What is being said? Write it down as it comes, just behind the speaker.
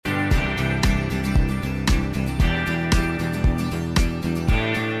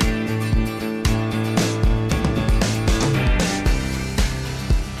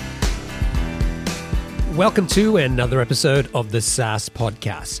Welcome to another episode of the SaaS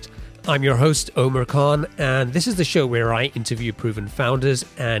Podcast. I'm your host, Omar Khan, and this is the show where I interview proven founders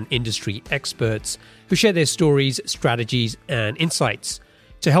and industry experts who share their stories, strategies, and insights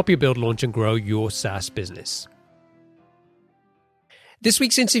to help you build, launch, and grow your SaaS business. This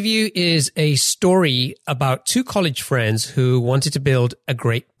week's interview is a story about two college friends who wanted to build a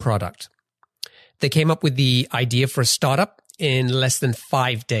great product. They came up with the idea for a startup in less than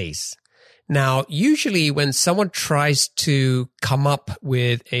 5 days. Now, usually when someone tries to come up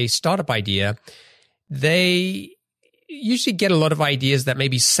with a startup idea, they usually get a lot of ideas that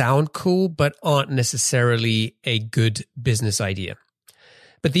maybe sound cool, but aren't necessarily a good business idea.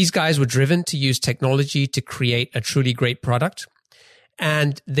 But these guys were driven to use technology to create a truly great product.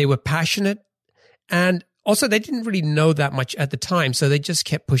 And they were passionate. And also they didn't really know that much at the time. So they just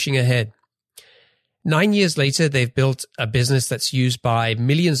kept pushing ahead. 9 years later, they've built a business that's used by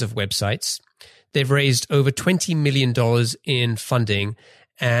millions of websites. They've raised over $20 million in funding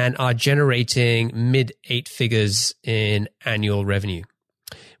and are generating mid-8 figures in annual revenue.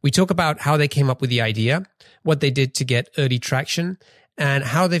 We talk about how they came up with the idea, what they did to get early traction, and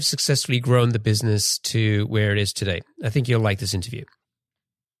how they've successfully grown the business to where it is today. I think you'll like this interview.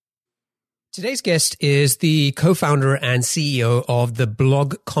 Today's guest is the co-founder and CEO of the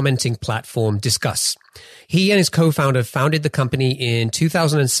blog commenting platform Disqus. He and his co-founder founded the company in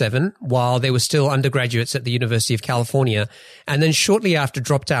 2007 while they were still undergraduates at the University of California, and then shortly after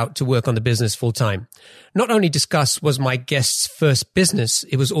dropped out to work on the business full-time. Not only Disqus was my guest's first business,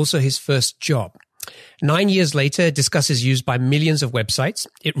 it was also his first job. 9 years later, Disqus is used by millions of websites.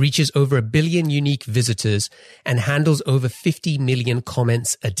 It reaches over 1 billion unique visitors and handles over 50 million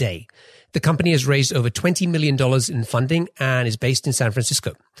comments a day. The company has raised over $20 million in funding and is based in San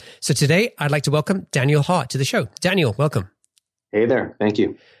Francisco. So today, I'd like to welcome Daniel Hart to the show. Daniel, welcome. Hey there. Thank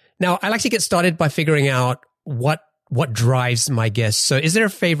you. Now, I like to get started by figuring out what drives my guests. So is there a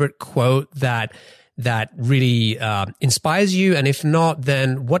favorite quote that really inspires you? And if not,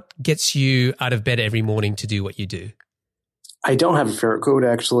 then what gets you out of bed every morning to do what you do? I don't have a favorite quote,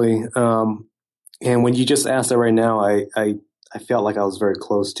 actually. And when you just asked that right now, I felt like I was very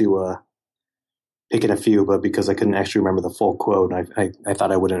close to picking a few, but because I couldn't actually remember the full quote, I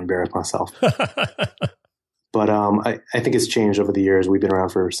thought I wouldn't embarrass myself. But I think it's changed over the years. We've been around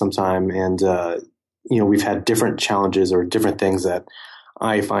for some time, and we've had different challenges or different things that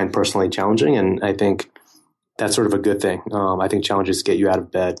I find personally challenging, and I think that's sort of a good thing. I think challenges get you out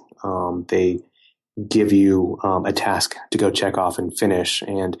of bed. They give you a task to go check off and finish,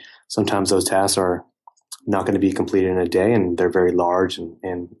 and sometimes those tasks are not going to be completed in a day, and they're very large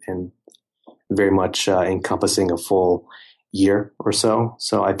and very much encompassing a full year or so.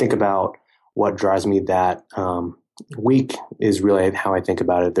 So I think about what drives me that week is really how I think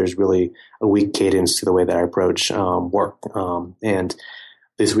about it. There's really a week cadence to the way that I approach work. And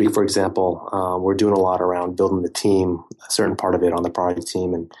this week, for example, we're doing a lot around building the team, a certain part of it on the product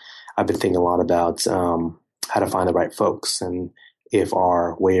team. And I've been thinking a lot about how to find the right folks and if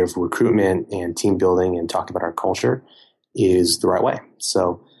our way of recruitment and team building and talking about our culture is the right way.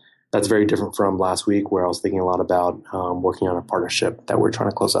 So that's very different from last week where I was thinking a lot about working on a partnership that we're trying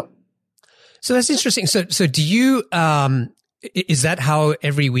to close up. So that's interesting. So do you, is that how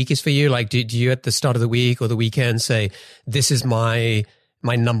every week is for you? Like, do you at the start of the week or the weekend say, this is my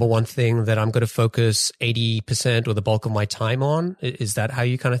number one thing that I'm going to focus 80% or the bulk of my time on? Is that how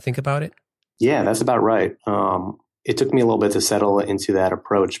you kind of think about it? Yeah, that's about right. It took me a little bit to settle into that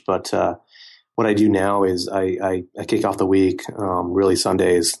approach, but what I do now is I kick off the week, really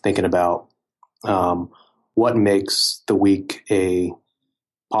Sundays, thinking about what makes the week a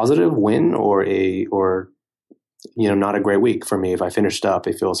positive win or not a great week for me. If I finished up,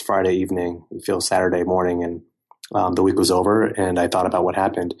 it feels Friday evening, it feels Saturday morning, and the week was over, and I thought about what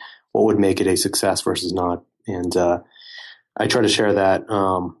happened, what would make it a success versus not. And I try to share that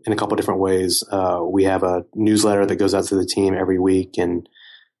in a couple of different ways. We have a newsletter that goes out to the team every week, and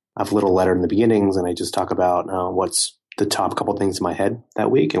I have a little letter in the beginnings, and I just talk about what's the top couple of things in my head that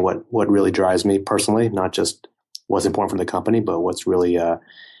week and what really drives me personally, not just what's important for the company, but what's really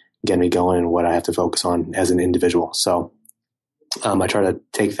getting me going and what I have to focus on as an individual. So I try to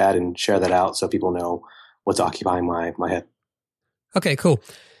take that and share that out so people know what's occupying my head. Okay, cool.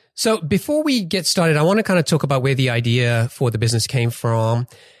 So before we get started, I want to kind of talk about where the idea for the business came from.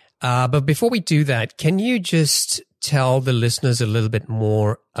 But before we do that, can you just tell the listeners a little bit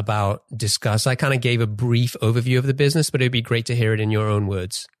more about Disqus? I kind of gave a brief overview of the business, but it'd be great to hear it in your own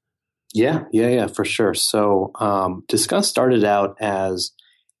words. Yeah, for sure. So Disqus started out as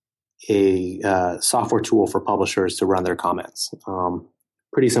a software tool for publishers to run their comments.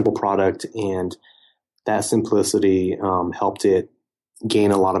 Pretty simple product, and that simplicity helped it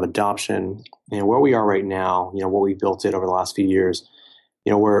gain a lot of adoption. And where we are right now, what we built it over the last few years,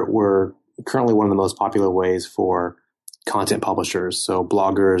 we're currently one of the most popular ways for content publishers, so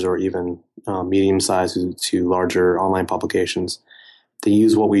bloggers or even medium-sized to larger online publications. They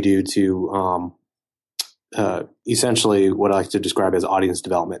use what we do to essentially what I like to describe as audience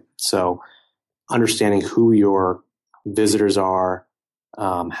development. So understanding who your visitors are,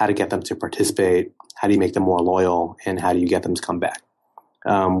 how to get them to participate, how do you make them more loyal, and how do you get them to come back?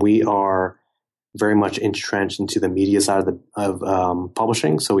 We are very much entrenched into the media side of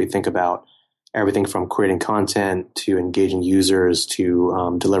publishing. So we think about everything from creating content to engaging users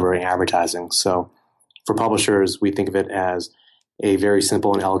to delivering advertising. So for publishers, we think of it as a very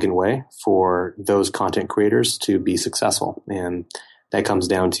simple and elegant way for those content creators to be successful. And that comes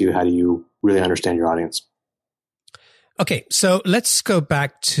down to how do you really understand your audience. Okay, so let's go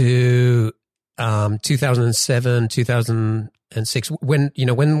back to 2007, 2006. When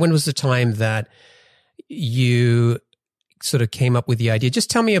was the time that you sort of came up with the idea? Just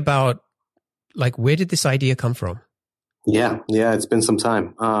tell me about, like, where did this idea come from? Yeah, it's been some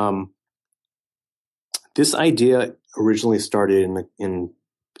time. This idea originally started in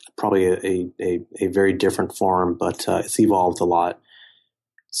probably a very different form, but it's evolved a lot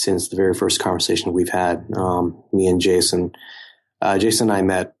since the very first conversation we've had. Me and Jason. Jason and I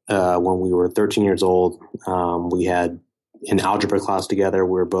met when we were 13 years old. We had an algebra class together.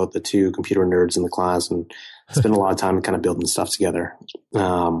 We were both the two computer nerds in the class and spent a lot of time kind of building stuff together.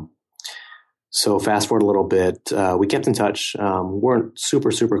 So fast forward a little bit, we kept in touch. We weren't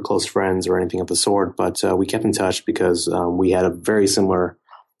super, super close friends or anything of the sort, but we kept in touch because we had a very similar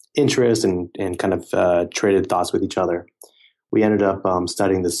interest and kind of traded thoughts with each other. We ended up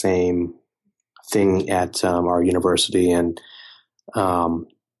studying the same thing at our university, and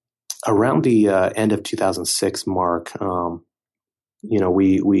around the end of 2006 mark,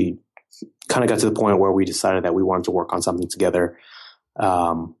 we kind of got to the point where we decided that we wanted to work on something together.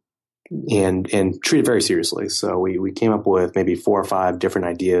 And treat it very seriously. So we came up with maybe 4 or 5 different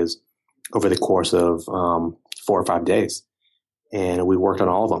ideas over the course of 4 or 5 days, and we worked on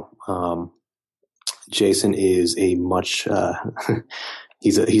all of them. Jason is a much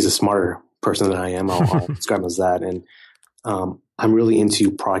he's a smarter person than I am. I'll describe him as that, and I'm really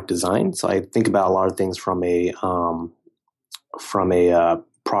into product design. So I think about a lot of things from a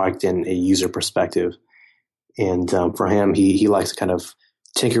product and a user perspective. And for him, he likes to kind of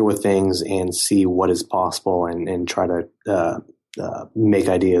tinker with things and see what is possible and try to make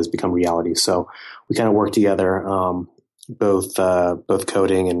ideas become reality. So we kind of work together, both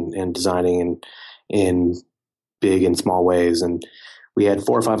coding and designing in big and small ways. And we had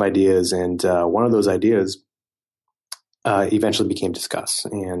 4 or 5 ideas, and one of those ideas eventually became Disqus.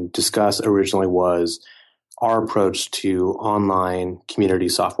 And Disqus originally was our approach to online community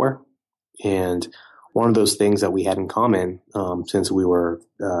software. And one of those things that we had in common since we were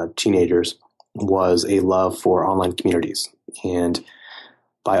teenagers was a love for online communities. And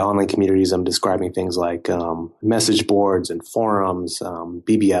by online communities, I'm describing things like message boards and forums,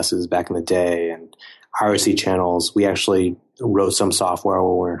 BBSs back in the day, and IRC channels. We actually wrote some software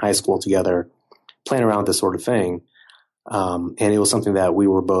when we were in high school together, playing around with this sort of thing. And it was something that we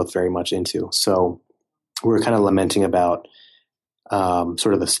were both very much into. So we were kind of lamenting about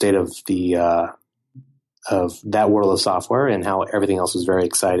sort of the state of that world of software and how everything else was very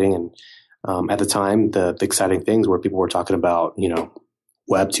exciting. And at the time, the exciting things where people were talking about,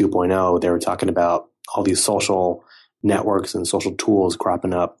 Web 2.0, they were talking about all these social networks and social tools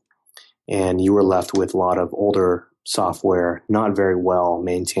cropping up. And you were left with a lot of older software, not very well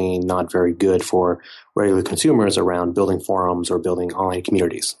maintained, not very good for regular consumers around building forums or building online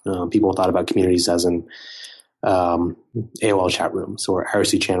communities. People thought about communities as in AOL chat rooms or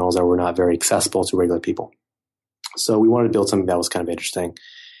IRC channels that were not very accessible to regular people. So we wanted to build something that was kind of interesting.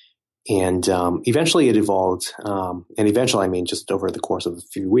 And eventually it evolved, and eventually I mean just over the course of a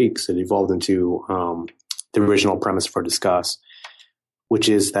few weeks, it evolved into the original premise for Disqus, which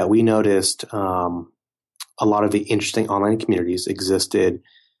is that we noticed a lot of the interesting online communities existed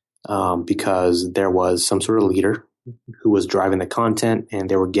because there was some sort of leader who was driving the content and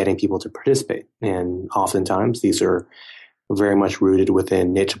they were getting people to participate. And oftentimes these are very much rooted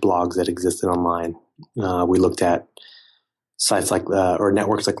within niche blogs that existed online. We looked at sites like, or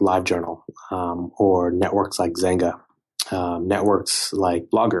networks like LiveJournal, or networks like Xanga, networks like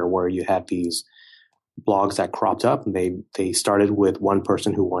Blogger, where you had these blogs that cropped up and they started with one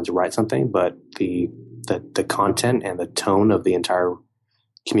person who wanted to write something, but the content and the tone of the entire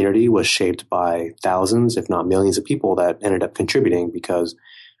community was shaped by thousands, if not millions of people that ended up contributing because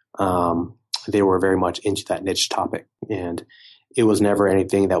they were very much into that niche topic. And it was never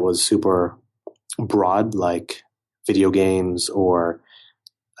anything that was super broad, like video games or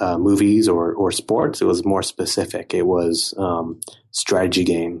movies or sports. It was more specific. It was strategy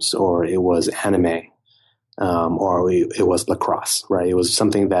games, or it was anime, it was lacrosse, right? It was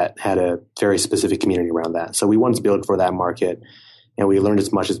something that had a very specific community around that. So we wanted to build for that market, and we learned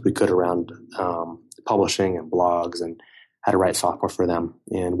as much as we could around publishing and blogs and how to write software for them.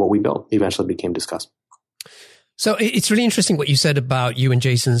 And what we built eventually became Disqus. So it's really interesting what you said about you and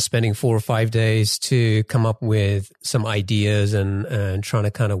Jason spending 4 or 5 days to come up with some ideas and trying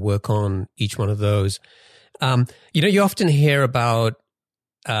to kind of work on each one of those. You often hear about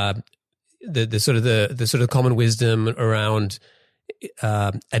the sort of common wisdom around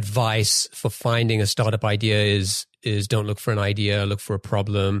advice for finding a startup idea is don't look for an idea, look for a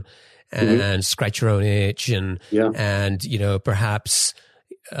problem, and scratch your own itch, and perhaps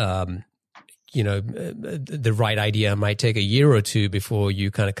the right idea might take a year or two before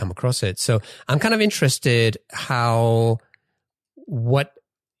you kind of come across it. So I'm kind of interested what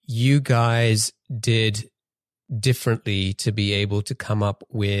you guys did differently to be able to come up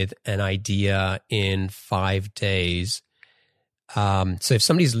with an idea in 5 days. So if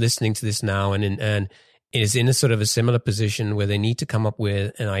somebody's listening to this now and is in a sort of a similar position where they need to come up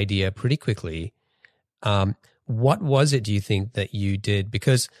with an idea pretty quickly, what was it, do you think, that you did?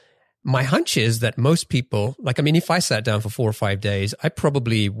 Because my hunch is that most people, if I sat down for 4 or 5 days, I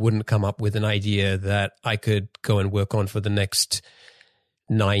probably wouldn't come up with an idea that I could go and work on for the next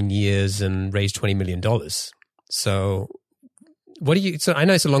 9 years and raise $20 million. So so I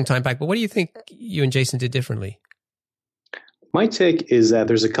know it's a long time back, but what do you think you and Jason did differently? My take is that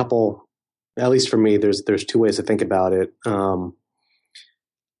there's a couple, at least for me, there's 2 ways to think about it.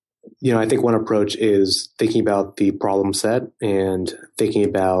 I think one approach is thinking about the problem set and thinking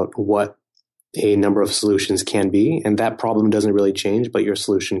about what a number of solutions can be. And that problem doesn't really change, but your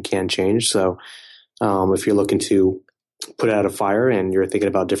solution can change. So if you're looking to put out a fire and you're thinking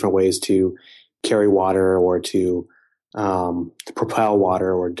about different ways to carry water or to propel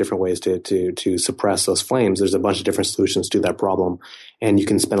water or different ways to suppress those flames, there's a bunch of different solutions to that problem. And you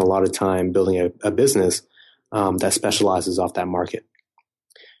can spend a lot of time building a business that specializes off that market.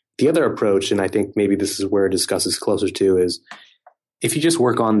 The other approach, and I think maybe this is where Disqus is closer to, is if you just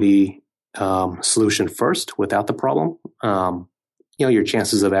work on the solution first without the problem, your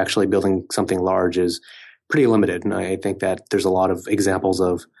chances of actually building something large is pretty limited. And I think that there's a lot of examples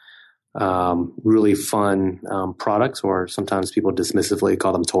of really fun products, or sometimes people dismissively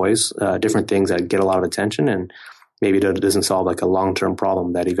call them toys, different things that get a lot of attention, and maybe it doesn't solve like a long-term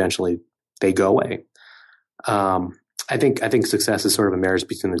problem that eventually they go away. I think success is sort of a marriage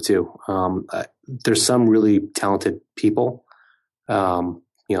between the two. There's some really talented people. Some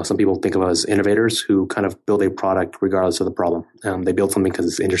people think of us as innovators who kind of build a product regardless of the problem. They build something because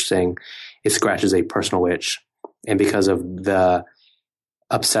it's interesting. It scratches a personal itch. And because of the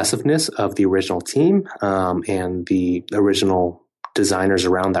obsessiveness of the original team and the original designers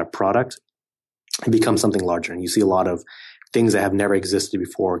around that product, it becomes something larger. And you see a lot of things that have never existed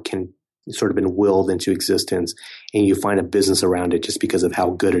before can sort of been willed into existence, and you find a business around it just because of how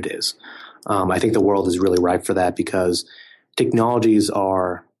good it is. I think the world is really ripe for that because technologies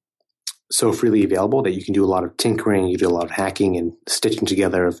are so freely available that you can do a lot of tinkering, you do a lot of hacking and stitching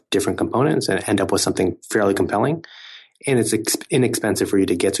together of different components and end up with something fairly compelling. And it's inexpensive for you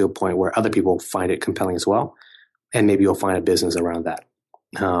to get to a point where other people find it compelling as well. And maybe you'll find a business around that.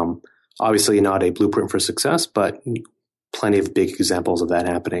 Obviously not a blueprint for success, but plenty of big examples of that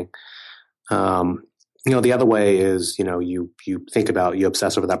happening. The other way is, you think about, you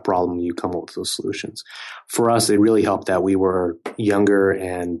obsess over that problem, you come up with those solutions. For us, it really helped that we were younger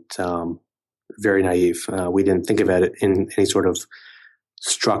and very naive. We didn't think of it in any sort of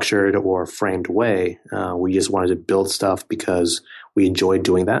structured or framed way. We just wanted to build stuff because we enjoyed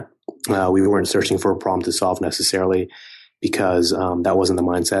doing that. We weren't searching for a problem to solve necessarily because that wasn't the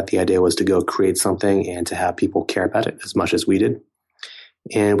mindset. The idea was to go create something and to have people care about it as much as we did.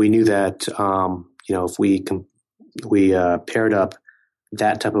 And we knew that, if we paired up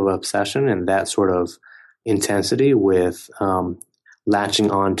that type of obsession and that sort of intensity with latching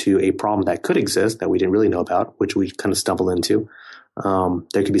onto a problem that could exist that we didn't really know about, which we kind of stumbled into,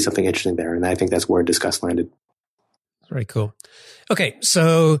 there could be something interesting there. And I think that's where Disqus landed. Very cool. Okay,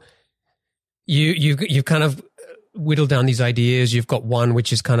 so you kind of whittle down these ideas. You've got one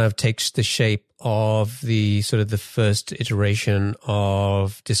which is kind of takes the shape of the sort of the first iteration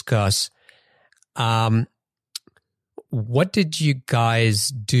of Disqus. What did you guys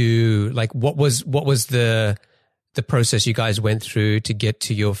do? Like, what was the process you guys went through to get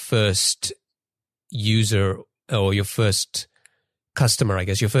to your first user or your first customer, I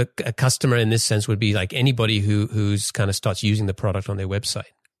guess. A customer in this sense would be like anybody who's kind of starts using the product on their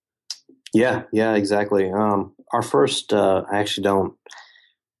website. Yeah, exactly. Our first, I actually don't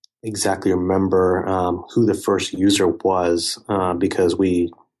exactly remember who the first user was because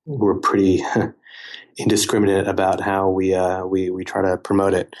we were pretty indiscriminate about how we try to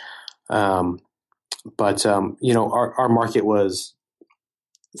promote it. But our market was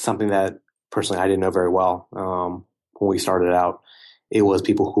something that personally I didn't know very well when we started out. It was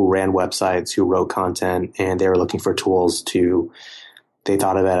people who ran websites, who wrote content, and they were looking for tools they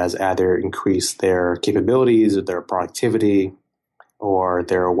thought of it as either increase their capabilities or their productivity or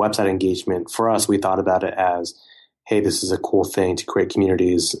their website engagement. For us, we thought about it as, hey, this is a cool thing to create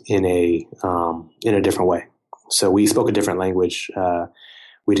communities in a different way. So we spoke a different language.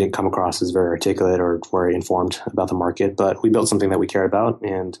 We didn't come across as very articulate or very informed about the market, but we built something that we cared about.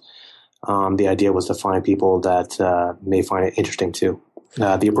 And the idea was to find people that may find it interesting too.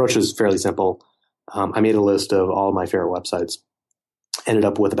 The approach is fairly simple. I made a list of all of my favorite websites, ended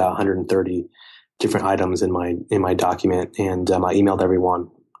up with about 130 different items in my document, and I emailed everyone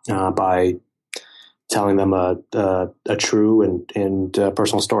by telling them a true and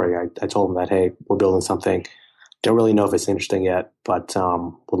personal story. I told them that, hey, we're building something. Don't really know if it's interesting yet, but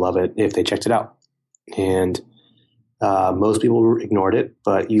would love it if they checked it out. And most people ignored it,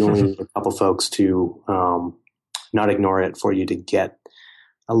 but you only need a couple folks to not ignore it for you to get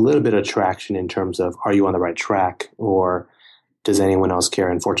a little bit of traction in terms of, are you on the right track, or does anyone else care?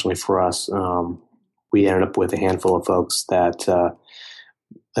 Unfortunately for us, we ended up with a handful of folks that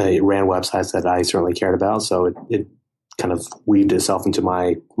ran websites that I certainly cared about. So it kind of weaved itself into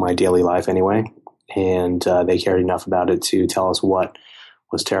my daily life anyway. And they cared enough about it to tell us what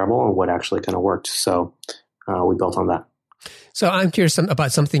was terrible and what actually kind of worked. So we built on that. So I'm curious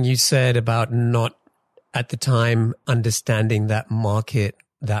about something you said about not at the time understanding that market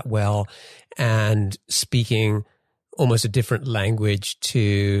that well and speaking almost a different language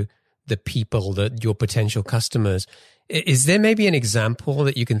to the people, your potential customers. Is there maybe an example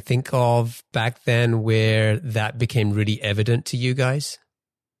that you can think of back then where that became really evident to you guys?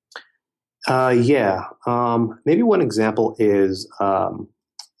 Yeah. Maybe one example is, I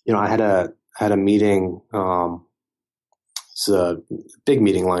had a meeting, it's a big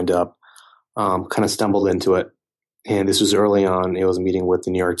meeting lined up, kind of stumbled into it. And this was early on. It was a meeting with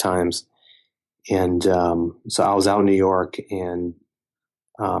the New York Times. And so I was out in New York, and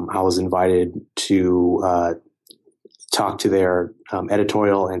I was invited to talk to their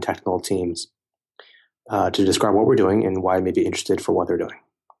editorial and technical teams to describe what we're doing and why I may be interested for what they're doing.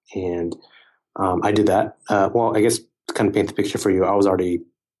 And I did that. Well, I guess to kind of paint the picture for you, I was already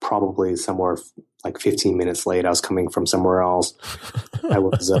probably somewhere like 15 minutes late. I was coming from somewhere else. I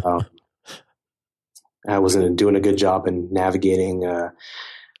was doing a good job in navigating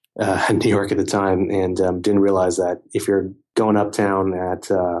New York at the time, and didn't realize that if you're going uptown at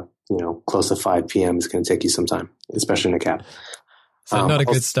close to 5 p.m., it's going to take you some time, especially in a cab. So not a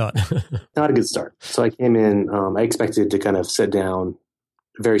good start. Not a good start. So I came in. I expected to kind of sit down,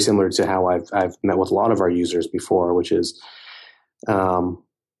 very similar to how I've met with a lot of our users before, which is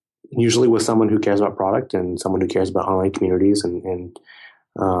usually with someone who cares about product and someone who cares about online communities, and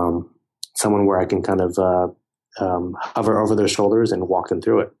someone where I can kind of hover over their shoulders and walk them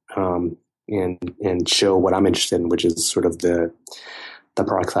through it, and show what I'm interested in, which is sort of the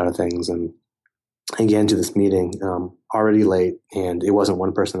product side of things. And again, to this meeting, already late, and it wasn't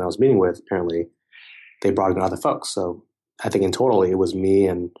one person I was meeting with. Apparently, they brought in other folks. So I think in total, it was me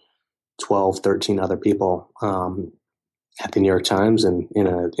and 12, 13 other people at the New York Times, and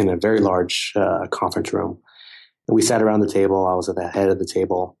in a very large conference room. And we sat around the table. I was at the head of the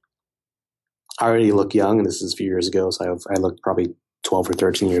table. I already look young, and this is a few years ago, so I looked probably 12 or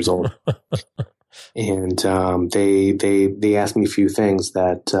 13 years old. And they asked me a few things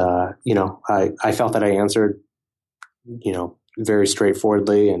that I felt that I answered, very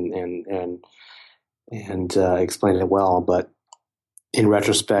straightforwardly and explained it well. But in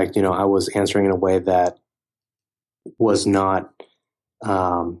retrospect, I was answering in a way that was not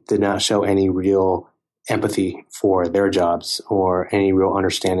did not show any real empathy for their jobs or any real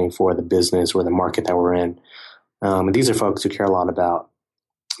understanding for the business or the market that we're in. And these are folks who care a lot about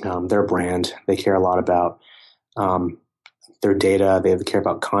their brand. They care a lot about their data. They care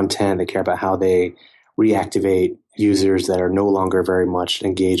about content. They care about how they reactivate users that are no longer very much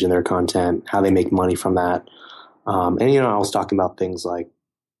engaged in their content, how they make money from that. And I was talking about things like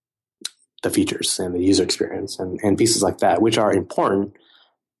the features and the user experience and pieces like that, which are important,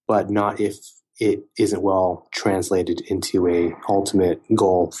 but not if it isn't well translated into a ultimate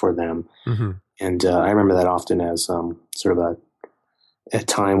goal for them. Mm-hmm. And I remember that often as sort of a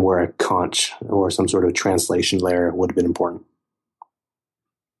time where a conch or some sort of translation layer would have been important.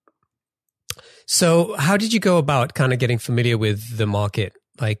 So how did you go about kind of getting familiar with the market?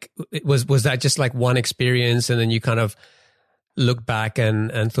 Like, was that just like one experience and then you kind of looked back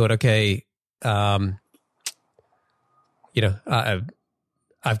and thought, okay,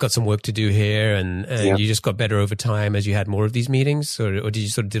 I've got some work to do here, and you just got better over time as you had more of these meetings, or did you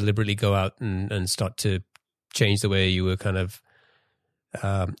sort of deliberately go out and start to change the way you were kind of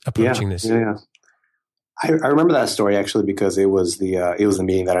approaching this? Yeah. I remember that story actually because it was the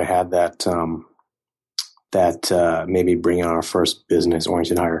meeting that I had that made me bring on our first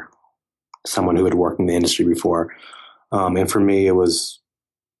business-oriented hire, someone who had worked in the industry before, and for me it was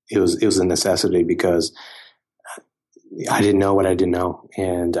a necessity because I didn't know what I didn't know,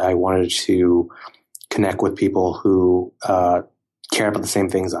 and I wanted to connect with people who care about the same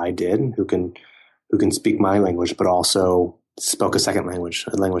things I did, who can speak my language, but also spoke a second language,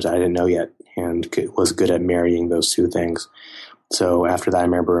 a language I didn't know yet, and was good at marrying those two things. So after that, I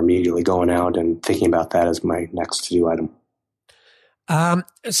remember immediately going out and thinking about that as my next to-do item.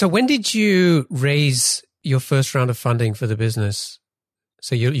 So when did you raise your first round of funding for the business?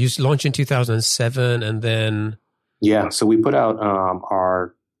 So you launched in 2007, and then... Yeah, so we put out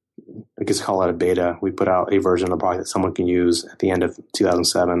I guess call it a beta. We put out a version of the product that someone can use at the end of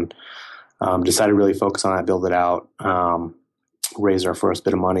 2007. Decided to really focus on it, build it out, raised our first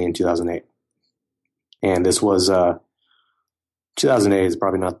bit of money in 2008. And this was 2008 is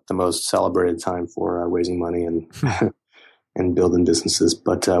probably not the most celebrated time for raising money and and building businesses.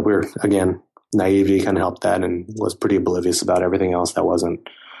 But we're, again, naivety kind of helped that and was pretty oblivious about everything else that wasn't,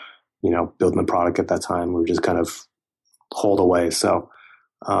 building the product at that time. We were just kind of holed away. So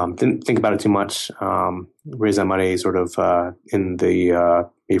didn't think about it too much. Raised that money sort of in the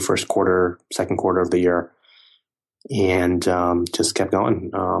maybe first quarter, second quarter of the year. And just kept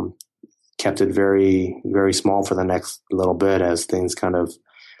going. Kept it very, very small for the next little bit as things kind of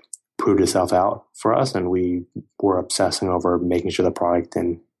proved itself out for us. And we were obsessing over making sure the product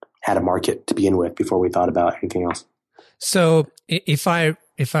and had a market to begin with before we thought about anything else. So if I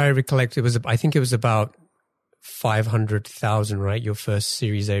recollect, I think it was about 500,000, right? Your first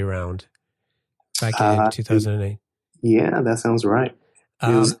Series A round back in 2008. Yeah, that sounds right.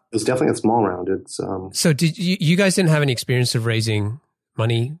 It was definitely a small round. It's So did you guys didn't have any experience of raising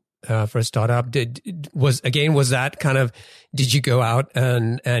money for a startup? Was that kind of, did you go out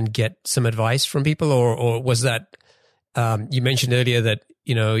and get some advice from people, or was that you mentioned earlier that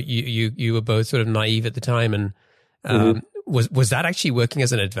you were both sort of naive at the time, and was that actually working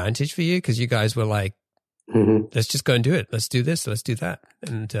as an advantage for you because you guys were like, let's just go and do it, let's do this, let's do that,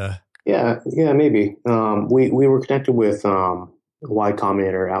 and yeah, maybe we were connected with Y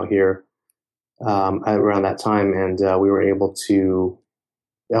Combinator out here around that time, and I was able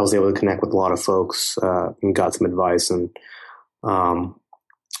to connect with a lot of folks and got some advice, and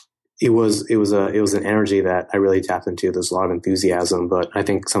it was an energy that I really tapped into. There's a lot of enthusiasm, but I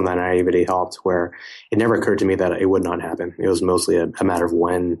think some of that naivety helped, where it never occurred to me that it would not happen. It was mostly a matter of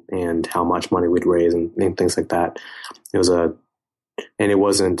when and how much money we'd raise and things like that. It wasn't.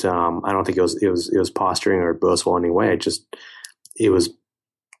 I don't think it was posturing or boastful in any way.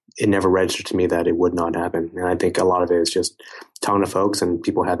 It never registered to me that it would not happen. And I think a lot of it is just talking to folks, and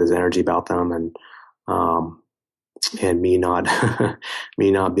people had this energy about them, and me not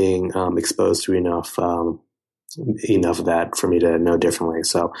being exposed to enough of that for me to know differently.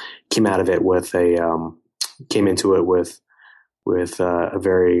 So came into it with a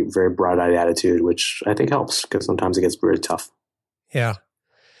very, very bright-eyed attitude, which I think helps because sometimes it gets really tough. Yeah.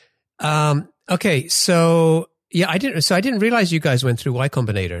 Okay. So yeah, I didn't realize you guys went through Y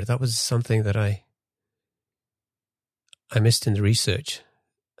Combinator. That was something that I missed in the research.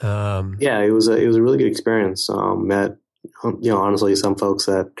 Yeah, it was a really good experience. Met, honestly, some folks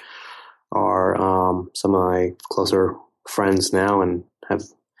that are some of my closer friends now, and have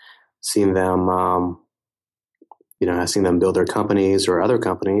seen them, I've seen them build their companies or other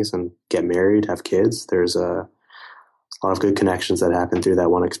companies and get married, have kids. There's a lot of good connections that happen through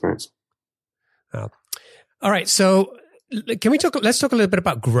that one experience. All right. So let's talk a little bit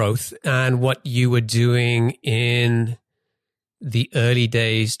about growth and what you were doing in the early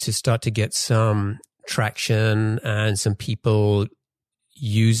days to start to get some traction and some people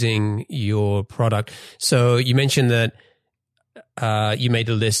using your product. So you mentioned that you made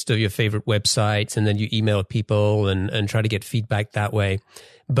a list of your favorite websites, and then you emailed people and try to get feedback that way.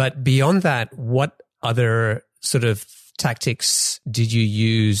 But beyond that, what other sort of tactics did you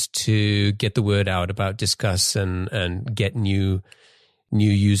use to get the word out about Disqus and get new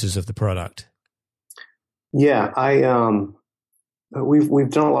users of the product? Yeah, we've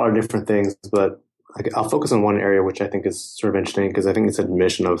done a lot of different things, but I'll focus on one area which I think is sort of interesting because I think it's an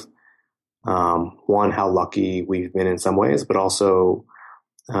admission of one, how lucky we've been in some ways, but also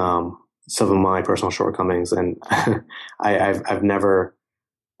some of my personal shortcomings. And I've never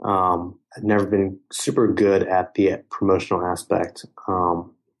been super good at the promotional aspect.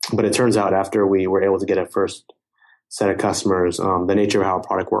 But it turns out after we were able to get a first set of customers, the nature of how our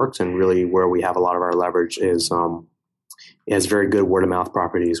product works and really where we have a lot of our leverage is it has very good word of mouth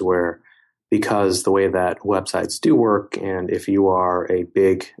properties where because the way that websites do work, and if you are a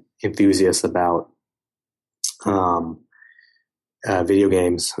big enthusiast about video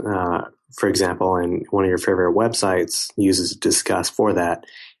games, for example, and one of your favorite websites uses Disqus for that,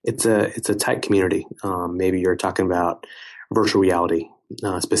 it's a tight community. Maybe you're talking about virtual reality,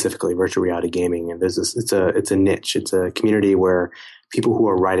 specifically virtual reality gaming, and it's a niche. It's a community where people who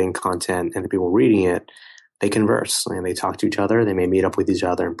are writing content and the people reading it, they converse and they talk to each other. They may meet up with each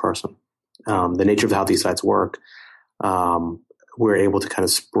other in person. The nature of how these sites work, we're able to kind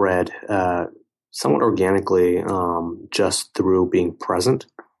of spread somewhat organically just through being present.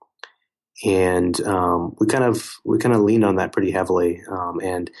 And we kind of leaned on that pretty heavily,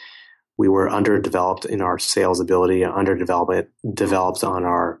 and we were underdeveloped in our sales ability, developed on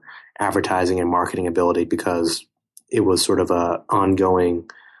our advertising and marketing ability because it was sort of a ongoing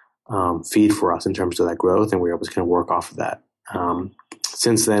feed for us in terms of that growth, and we were able to kind of work off of that.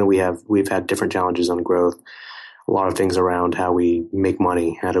 Since then, we've had different challenges on growth, a lot of things around how we make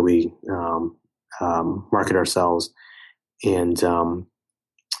money, how do we market ourselves, and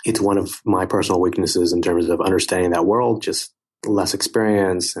it's one of my personal weaknesses in terms of understanding that world, just less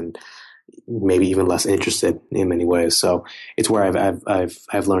experience and maybe even less interested in many ways. So it's where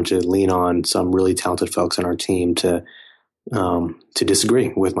I've learned to lean on some really talented folks on our team to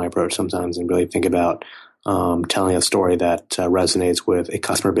disagree with my approach sometimes and really think about telling a story that resonates with a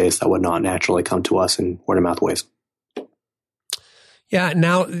customer base that would not naturally come to us in word of mouth ways. Yeah.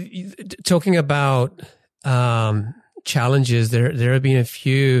 Now, talking about challenges, there have been a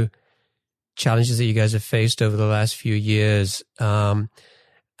few challenges that you guys have faced over the last few years, and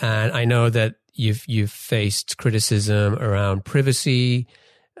I know that you've faced criticism around privacy,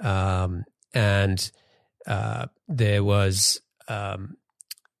 and there was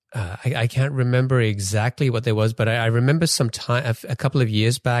I can't remember exactly what there was, but I remember a couple of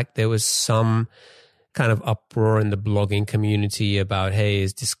years back there was some kind of uproar in the blogging community about, hey,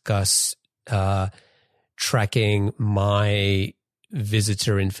 is Disqus tracking my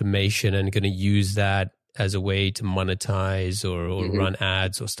visitor information and going to use that as a way to monetize or run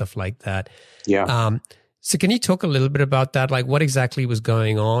ads or stuff like that. Yeah. So can you talk a little bit about that? Like what exactly was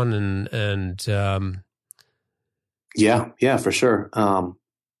going on and Yeah, for sure.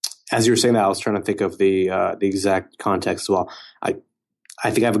 As you were saying that, I was trying to think of the exact context as well. I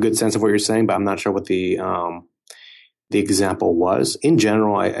think I have a good sense of what you're saying, but I'm not sure what the example was. In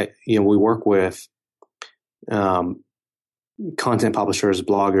general, we work with content publishers,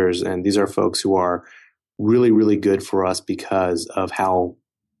 bloggers, and these are folks who are really, really good for us because of how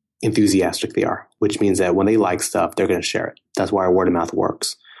enthusiastic they are, which means that when they like stuff, they're going to share it. That's why our word of mouth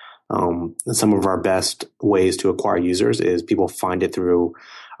works. Some of our best ways to acquire users is people find it through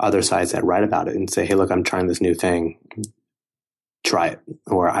other sites that write about it and say, hey, look, I'm trying this new thing. Try it.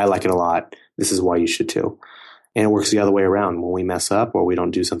 Or I like it a lot. This is why you should too. And it works the other way around. When we mess up or we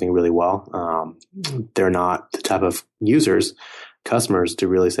don't do something really well, they're not the type of customers to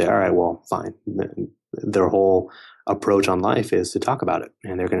really say, all right, well, fine. Their whole approach on life is to talk about it,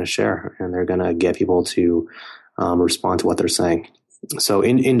 and they're going to share, and they're going to get people to respond to what they're saying. So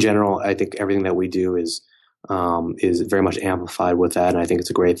in general, I think everything that we do is very much amplified with that. And I think it's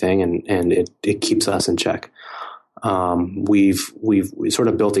a great thing, and it keeps us in check. We've sort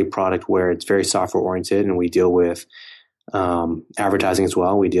of built a product where it's very software oriented, and we deal with advertising as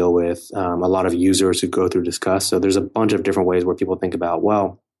well. We deal with a lot of users who go through Disqus. So there's a bunch of different ways where people think about,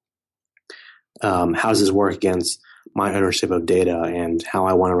 well, how does this work against my ownership of data and how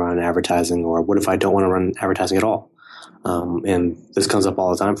I want to run advertising, or what if I don't want to run advertising at all? And this comes up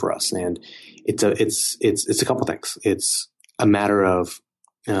all the time for us. And it's a couple things. It's a matter of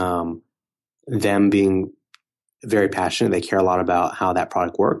them being very passionate. They care a lot about how that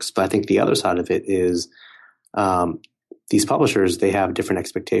product works. But I think the other side of it is these publishers, they have different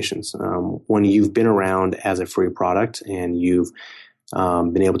expectations. When you've been around as a free product and you've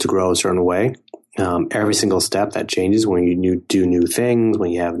been able to grow a certain way, every single step that changes when you do new things, when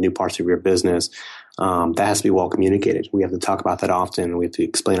you have new parts of your business, that has to be well communicated. We have to talk about that often. We have to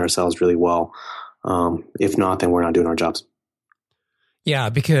explain ourselves really well. If not, then we're not doing our jobs. Yeah,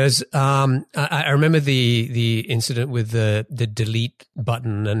 because I remember the incident with the delete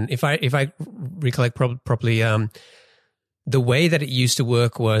button, and if I recollect properly, the way that it used to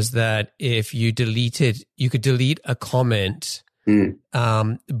work was that if you could delete a comment,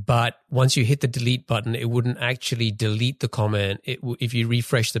 but once you hit the delete button, it wouldn't actually delete the comment. If you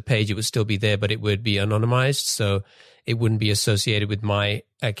refresh the page, it would still be there, but it would be anonymized, so it wouldn't be associated with my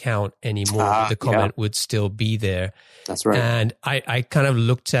account anymore. The comment would still be there. That's right. And I kind of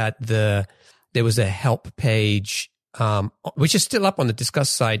looked at there was a help page, which is still up on the Disqus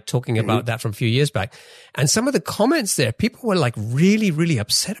site, talking about that from a few years back. And some of the comments there, people were like really, really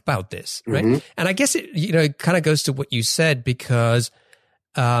upset about this, right? And I guess it kind of goes to what you said, because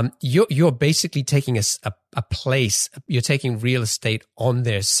you're basically taking a place, you're taking real estate on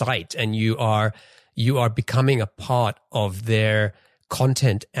their site, and you are becoming a part of their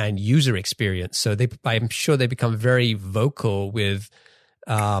content and user experience. So I'm sure they become very vocal with,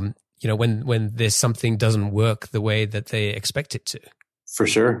 when there's something doesn't work the way that they expect it to. For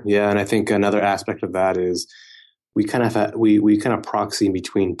sure. Yeah. And I think another aspect of that is we kind of proxy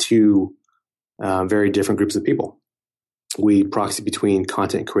between two very different groups of people. We proxy between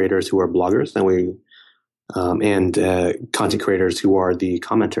content creators who are bloggers and content creators who are the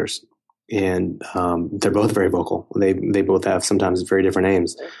commenters. And they're both very vocal. They both have sometimes very different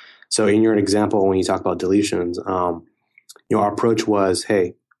names. So in your example, when you talk about deletions, our approach was,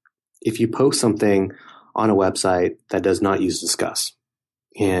 hey, if you post something on a website that does not use Disqus,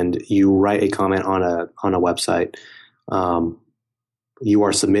 and you write a comment on a website, you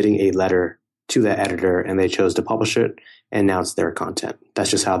are submitting a letter to that editor, and they chose to publish it, and now it's their content.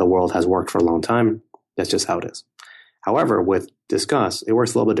 That's just how the world has worked for a long time. That's just how it is. However, with Disqus, it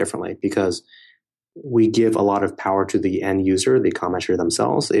works a little bit differently, because we give a lot of power to the end user, the commenter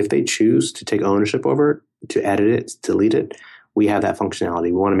themselves. If they choose to take ownership over it, to edit it, to delete it, we have that functionality.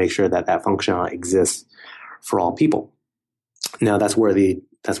 We want to make sure that functionality exists for all people. Now, that's where the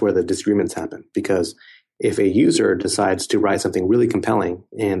disagreements happen, because if a user decides to write something really compelling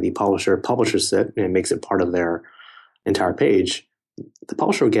and the publisher publishes it and makes it part of their entire page, the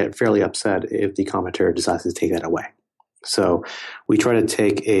publisher will get fairly upset if the commenter decides to take that away. So we try to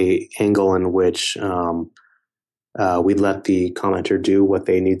take a angle in which we let the commenter do what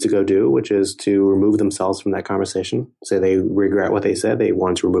they need to go do, which is to remove themselves from that conversation. Say they regret what they said, they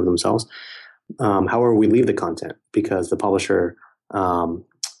want to remove themselves. However, we leave the content because the publisher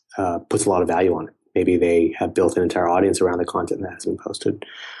puts a lot of value on it. Maybe they have built an entire audience around the content that has been posted.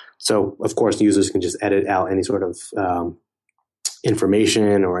 So, of course, users can just edit out any sort of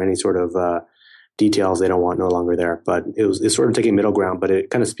information or any sort of details they don't want no longer there. But it's sort of taking middle ground, but it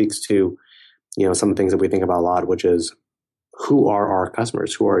kind of speaks to, some of the things that we think about a lot, which is who are our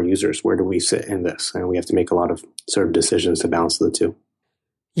customers, who are our users, where do we sit in this? And we have to make a lot of sort of decisions to balance the two.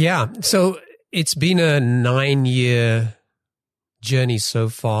 Yeah. So it's been a 9-year journey so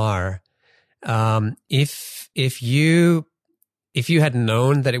far. If you had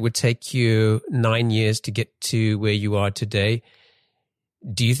known that it would take you 9 years to get to where you are today,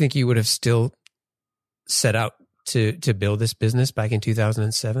 do you think you would have still set out to build this business back in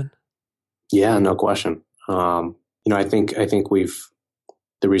 2007? Yeah, no question. I think the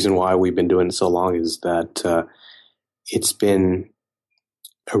reason why we've been doing it so long is that it's been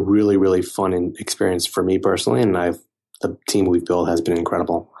a really, really fun experience for me personally, and the team we've built has been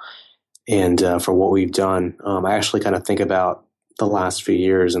incredible. And for what we've done, I actually kind of think about the last few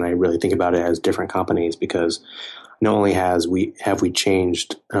years, and I really think about it as different companies, because not only have we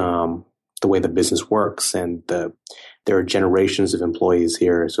changed the way the business works, and there are generations of employees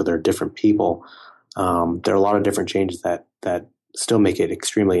here, so there are different people. There are a lot of different changes that still make it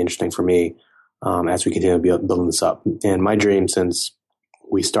extremely interesting for me as we continue building this up. And my dream since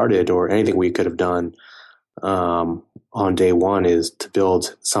we started, or anything we could have done on day one, is to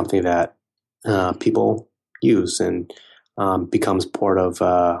build something that people use and becomes part of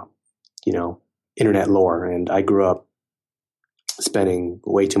internet lore. And I grew up spending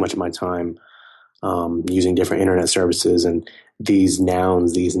way too much of my time using different internet services, and these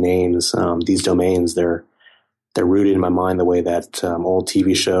nouns, these names, these domains, they're rooted in my mind the way that old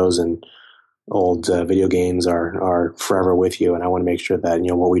TV shows and old video games are forever with you. And I want to make sure that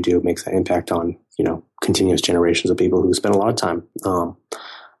what we do makes that impact on continuous generations of people who spend a lot of time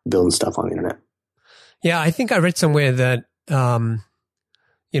building stuff on the internet. Yeah, I think I read somewhere that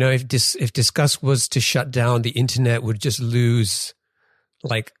if Disqus was to shut down, the internet would just lose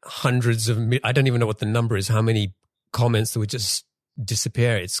like hundreds of, I don't even know what the number is, how many comments that would just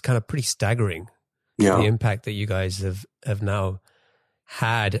disappear. It's kind of pretty staggering. Yeah. The impact that you guys have now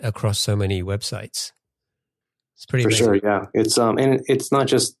had across so many websites. It's pretty For amazing. sure. Yeah. It's, and it's not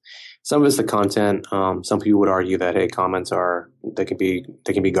just, some of it's the content. Some people would argue that, hey, comments they can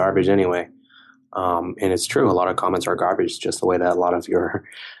be garbage anyway. And it's true. A lot of comments are garbage, just the way that a lot of your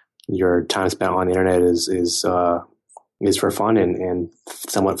time spent on the internet is for fun and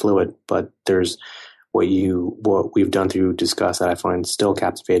somewhat fluid. But there's what we've done through Discuss that I find still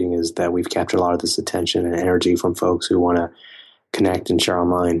captivating is that we've captured a lot of this attention and energy from folks who want to connect and share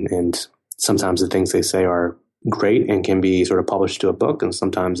online. And sometimes the things they say are great and can be sort of published to a book, and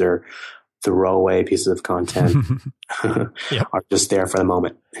sometimes they're throwaway pieces of content Yep. are just there for the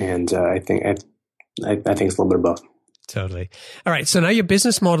moment. And I think it's a little bit of both. Totally. All right. So now your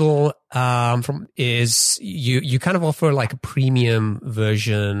business model is you kind of offer like a premium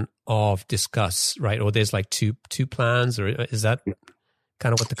version of Discuss, right? Or there's like two plans, or is that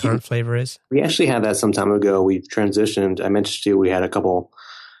kind of what the current flavor is? We actually had that some time ago. We transitioned. I mentioned to you we had a couple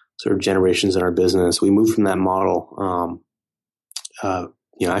sort of generations in our business. We moved from that model,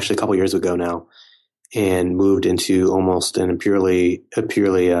 actually a couple years ago now, and moved into almost a purely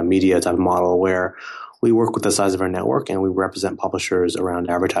media type of model where we work with the size of our network and we represent publishers around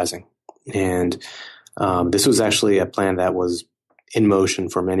advertising. And this was actually a plan that was in motion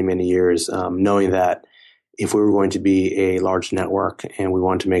for many, many years, knowing that if we were going to be a large network and we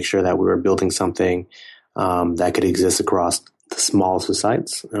wanted to make sure that we were building something that could exist across the smallest of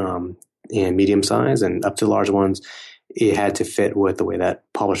sites and medium size and up to large ones, it had to fit with the way that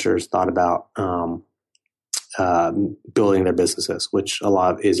publishers thought about building their businesses, which a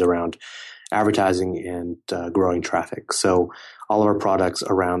lot is around advertising and growing traffic. So all of our products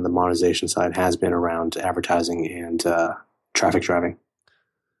around the monetization side has been around advertising and traffic driving.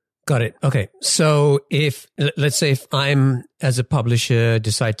 Got it. Okay. So let's say if I'm, as a publisher,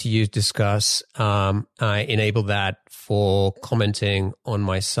 decide to use Discuss, I enable that for commenting on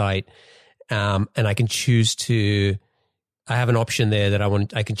my site, and I can choose to, I have an option there that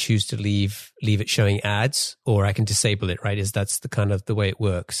I can choose to leave it showing ads, or I can disable it, right? That's the kind of the way it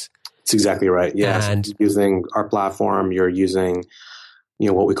works. That's exactly right. Yeah. And so using our platform, you're using,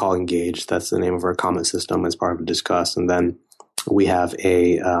 what we call Engage. That's the name of our comment system as part of Discuss. And then we have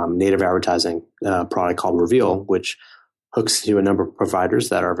a native advertising product called Reveal, which hooks to a number of providers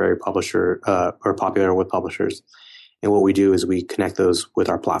that are very or popular with publishers. And what we do is we connect those with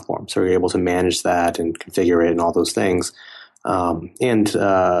our platform. So we're able to manage that and configure it and all those things. If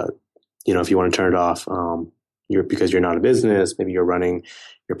you want to turn it off, because you're not a business, maybe you're running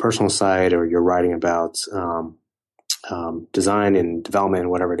your personal site or you're writing about design and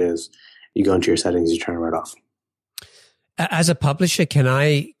development, whatever it is, you go into your settings, you turn it right off. As a publisher, can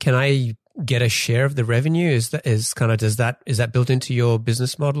I get a share of the revenue? Is that built into your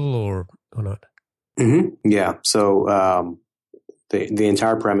business model or not? Mm-hmm. Yeah. So the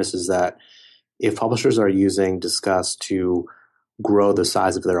entire premise is that if publishers are using Discuss to grow the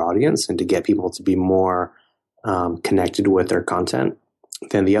size of their audience and to get people to be more connected with their content,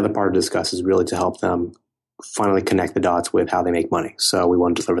 then the other part of Discuss is really to help them finally connect the dots with how they make money. So we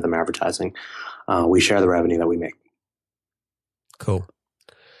want to deliver them advertising. We share the revenue that we make. Cool.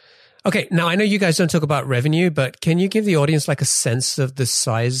 Okay. Now, I know you guys don't talk about revenue, but can you give the audience like a sense of the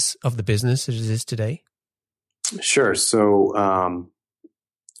size of the business as it is today? Sure. So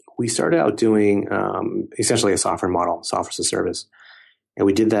we started out doing essentially a software model, software as a service. And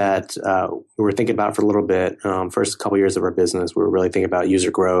we did that. We were thinking about it for a little bit. First couple of years of our business, we were really thinking about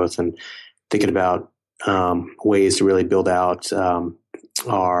user growth and thinking about ways to really build out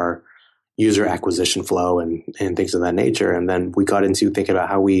our user acquisition flow and things of that nature. And then we got into thinking about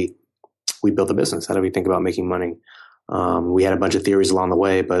how we built a business. How do we think about making money? We had a bunch of theories along the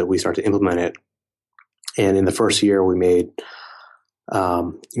way, but we started to implement it. And in the first year, we made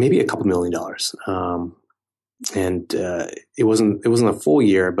maybe a couple $1 million. It wasn't a full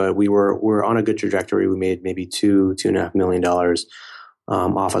year, but we were on a good trajectory. We made maybe $2.5 million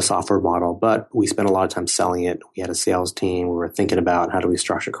off a software model, but we spent a lot of time selling it. We had a sales team. We were thinking about how do we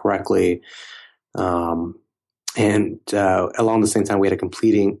structure it correctly. Along the same time, we had a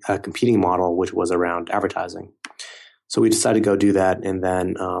competing model, which was around advertising. So we decided to go do that. And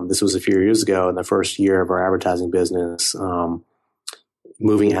then this was a few years ago, in the first year of our advertising business,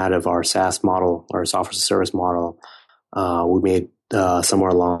 moving out of our SaaS model, our software as a service model, we made somewhere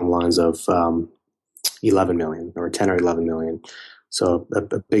along the lines of 11 million or 10 or 11 million. So a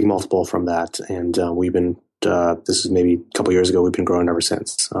big multiple from that. And we've been, this is maybe a couple of years ago, we've been growing ever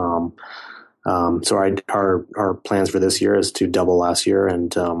since. So our plans for this year is to double last year.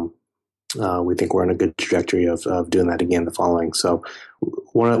 And we think we're on a good trajectory of doing that again the following. So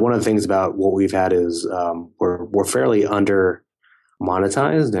one of the things about what we've had is we're fairly under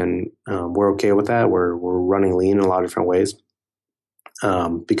monetized, and we're okay with that. We're running lean in a lot of different ways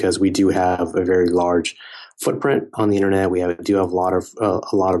because we do have a very large footprint on the internet. We do have a lot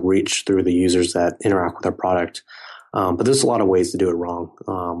of reach through the users that interact with our product. But there's a lot of ways to do it wrong.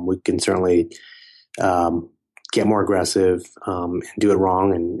 We can certainly get more aggressive and do it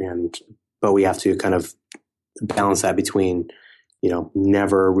wrong, but we have to kind of balance that between,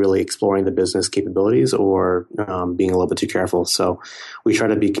 never really exploring the business capabilities or being a little bit too careful. So we try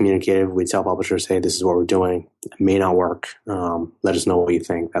to be communicative. We tell publishers, hey, this is what we're doing. It may not work. Let us know what you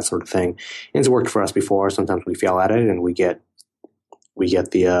think, that sort of thing. And it's worked for us before. Sometimes we fail at it and we get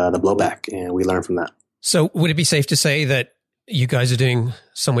the blowback, and we learn from that. So would it be safe to say that you guys are doing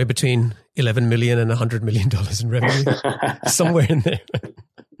somewhere between $11 million and $100 million in revenue? Somewhere in there.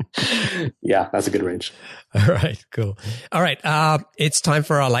 Yeah, that's a good range. All right, cool. All right, it's time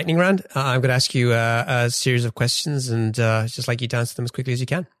for our lightning round. I'm going to ask you a series of questions, and just like you to answer them as quickly as you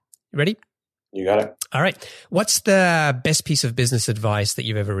can. You ready? You got it. All right. What's the best piece of business advice that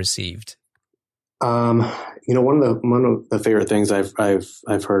you've ever received? One of the favorite things I've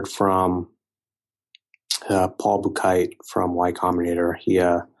heard from Paul Buchheit from Y Combinator.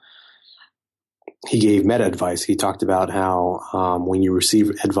 He gave meta advice. He talked about how when you receive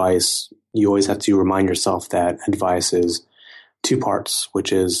advice, you always have to remind yourself that advice is two parts,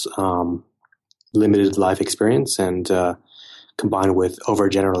 which is limited life experience and combined with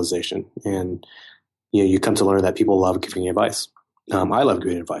overgeneralization. And you come to learn that people love giving you advice. I love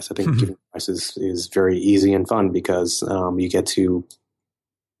giving advice. I think giving advice is very easy and fun because you get to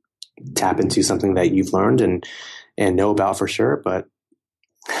tap into something that you've learned and know about for sure, but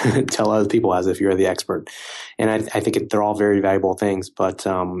tell other people as if you're the expert. And I think they're all very valuable things, but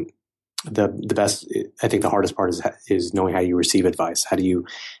the best, I think the hardest part is knowing how you receive advice. How do you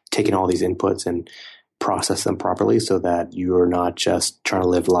take in all these inputs and process them properly so that you're not just trying to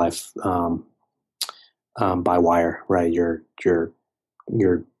live life by wire, right? You're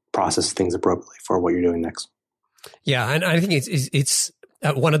process things appropriately for what you're doing next. Yeah, and I think it's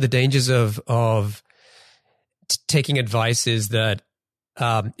one of the dangers of taking advice is that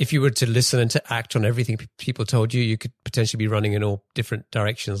if you were to listen and to act on everything people told you, you could potentially be running in all different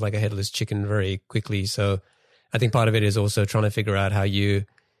directions like a headless chicken very quickly. So I think part of it is also trying to figure out how you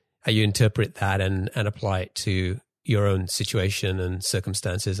interpret that and apply it to your own situation and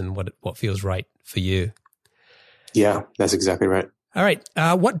circumstances and what feels right for you. Yeah, that's exactly right. All right.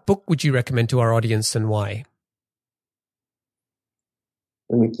 What book would you recommend to our audience and why?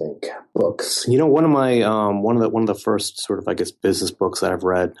 Let me think. Books. One of my one of the first sort of, I guess, business books that I've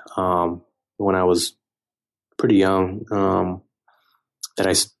read when I was pretty young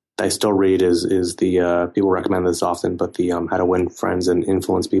that I still read is the people recommend this often, but the How to Win Friends and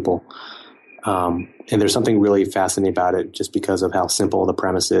Influence People. And there's something really fascinating about it just because of how simple the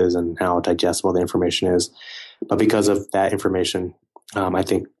premise is and how digestible the information is. But because of that information, I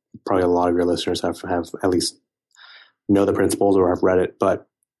think probably a lot of your listeners have at least know the principles or have read it. But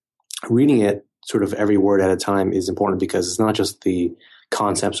reading it sort of every word at a time is important because it's not just the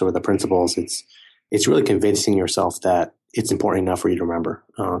concepts or the principles. It's really convincing yourself that it's important enough for you to remember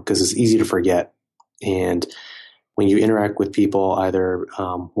because it's easy to forget. And when you interact with people, either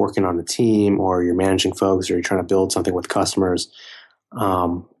working on a team or you're managing folks or you're trying to build something with customers,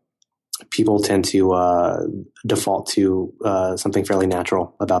 people tend to default to something fairly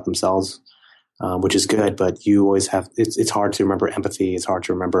natural about themselves, which is good. But you always have it's hard to remember empathy. It's hard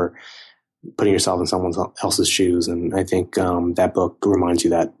to remember putting yourself in someone else's shoes. And I think that book reminds you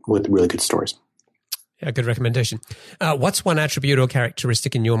that with really good stories. Yeah, good recommendation. What's one attribute or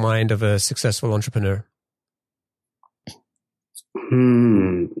characteristic in your mind of a successful entrepreneur?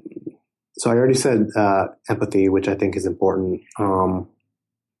 So I already said empathy, which I think is important. I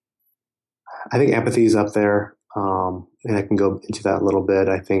think empathy is up there, and I can go into that a little bit.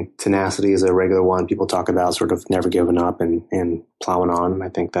 I think tenacity is a regular one. People talk about sort of never giving up and plowing on. I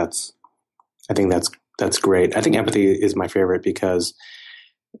think that's great. I think empathy is my favorite because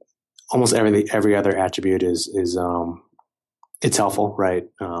almost every other attribute is it's helpful, right?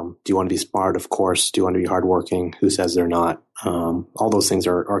 Do you want to be smart? Of course. Do you want to be hardworking? Who says they're not? All those things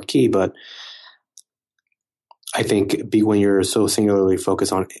are key, but I think when you're so singularly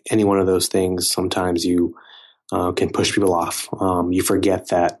focused on any one of those things, sometimes you can push people off. You forget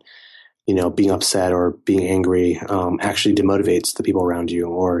that, being upset or being angry actually demotivates the people around you,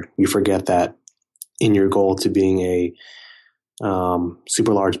 or you forget that in your goal to being a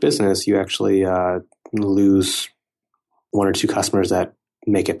super large business, you actually lose one or two customers that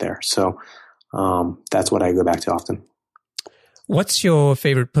make it there. So that's what I go back to often. What's your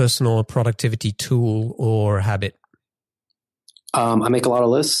favorite personal productivity tool or habit? I make a lot of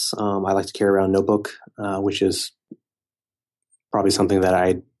lists. I like to carry around a notebook, which is probably something that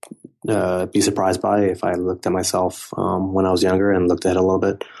I'd be surprised by if I looked at myself when I was younger and looked ahead a little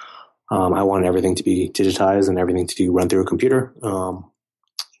bit. I wanted everything to be digitized and everything to run through a computer,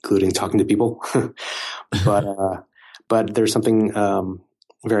 including talking to people. But there's something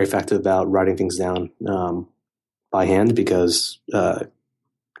very effective about writing things down by hand because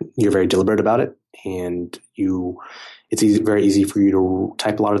you're very deliberate about it, and it's very easy for you to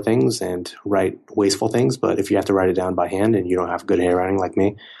type a lot of things and write wasteful things. But if you have to write it down by hand and you don't have good handwriting like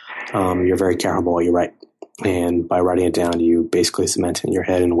me, you're very careful what you write. And by writing it down, you basically cement it in your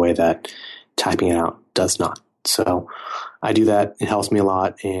head in a way that typing it out does not. So I do that. It helps me a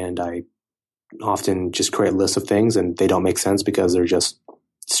lot. And I often just create lists of things, and they don't make sense because they're just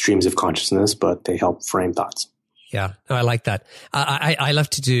streams of consciousness, but they help frame thoughts. Yeah, no, I like that. I love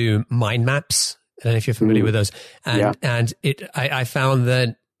to do mind maps. I don't know if you're familiar with those. And I found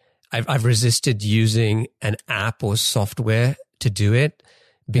that I've resisted using an app or software to do it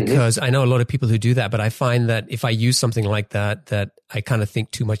because I know a lot of people who do that, but I find that if I use something like that, that I kind of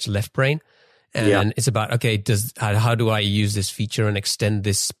think too much left brain. And it's about, okay, how do I use this feature and extend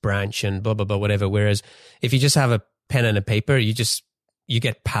this branch and blah, blah, blah, whatever. Whereas if you just have a pen and a paper, you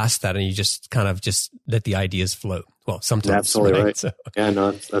get past that and you just kind of just let the ideas flow. Well, sometimes. Absolutely right. So. Yeah,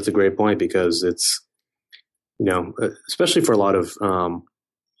 no, that's a great point because it's, especially for a lot of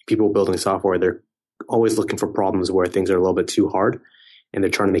people building software, they're always looking for problems where things are a little bit too hard and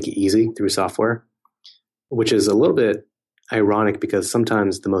they're trying to make it easy through software, which is a little bit ironic because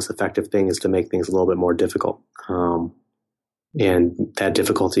sometimes the most effective thing is to make things a little bit more difficult. And that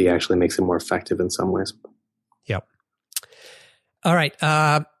difficulty actually makes it more effective in some ways. Yep. All right.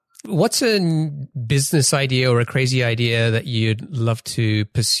 What's a business idea or a crazy idea that you'd love to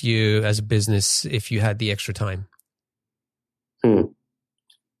pursue as a business if you had the extra time?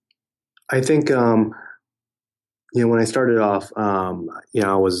 I think, when I started off, I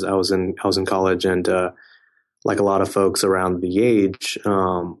was in college, and like a lot of folks around the age,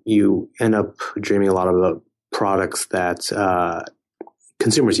 you end up dreaming a lot about products that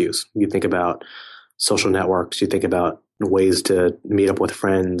consumers use. You think about social networks, you think about ways to meet up with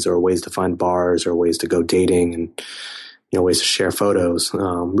friends or ways to find bars or ways to go dating and, ways to share photos.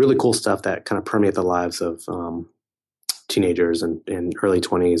 Really cool stuff that kind of permeate the lives of teenagers and early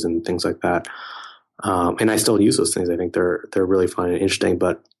 20s and things like that. And I still use those things. I think they're really fun and interesting.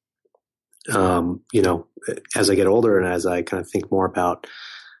 But, as I get older and as I kind of think more about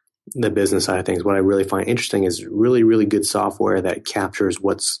the business side of things, what I really find interesting is really, really good software that captures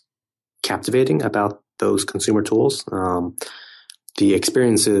what's captivating about those consumer tools, the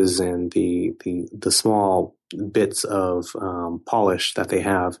experiences and the small bits of polish that they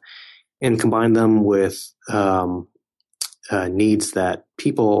have, and combine them with needs that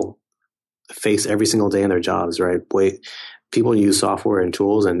people face every single day in their jobs. Right? People use software and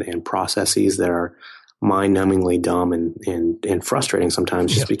tools and processes that are mind-numbingly dumb and frustrating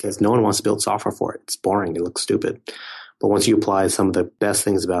sometimes, just because no one wants to build software for it. It's boring. It looks stupid. But once you apply some of the best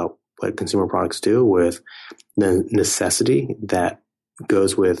things about what consumer products do with the necessity that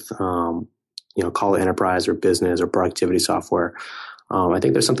goes with, call it enterprise or business or productivity software, I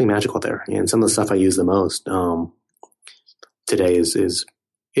think there's something magical there. And some of the stuff I use the most today is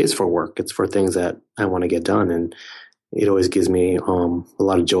for work. It's for things that I want to get done. And it always gives me a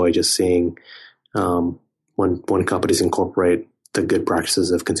lot of joy just seeing when companies incorporate the good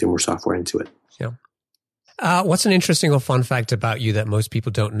practices of consumer software into it. Yeah. What's an interesting or fun fact about you that most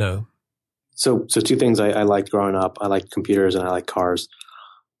people don't know? So two things I liked growing up. I liked computers and I liked cars.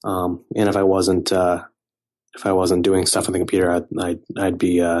 And if I wasn't doing stuff on the computer, I'd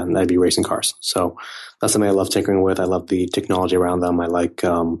be racing cars. So that's something I love tinkering with. I love the technology around them. I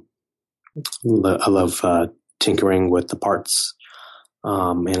love tinkering with the parts.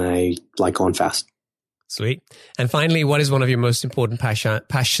 And I like going fast. Sweet. And finally, what is one of your most important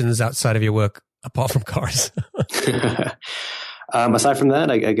passions outside of your work, apart from cars? Aside from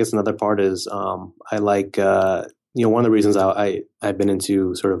that, I guess another part is I like, one of the reasons I've been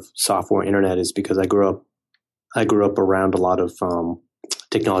into sort of software internet is because I grew up around a lot of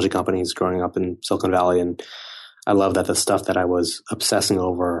technology companies growing up in Silicon Valley. And I love that the stuff that I was obsessing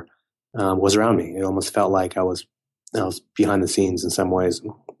over was around me. It almost felt like I was behind the scenes in some ways.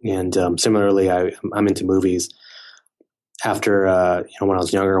 And similarly, I'm into movies. After, when I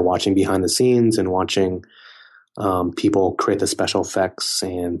was younger, watching behind the scenes and watching people create the special effects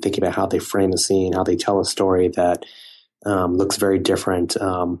and thinking about how they frame a scene, how they tell a story that looks very different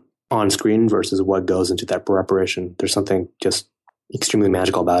on screen versus what goes into that preparation. There's something just extremely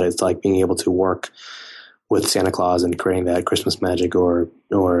magical about it. It's like being able to work with Santa Claus and creating that Christmas magic, or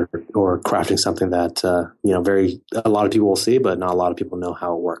crafting something that a lot of people will see, but not a lot of people know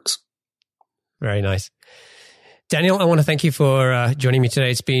how it works. Very nice. Daniel, I want to thank you for joining me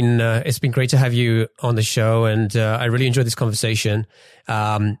today. It's been great to have you on the show, and I really enjoyed this conversation.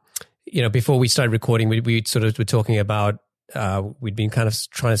 Before we started recording, we sort of were talking about we'd been kind of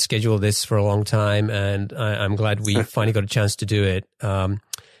trying to schedule this for a long time, and I'm glad we finally got a chance to do it.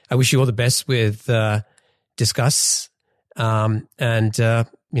 I wish you all the best with Disqus, and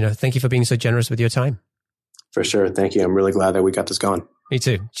thank you for being so generous with your time. For sure. Thank you. I'm really glad that we got this going. Me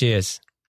too. Cheers.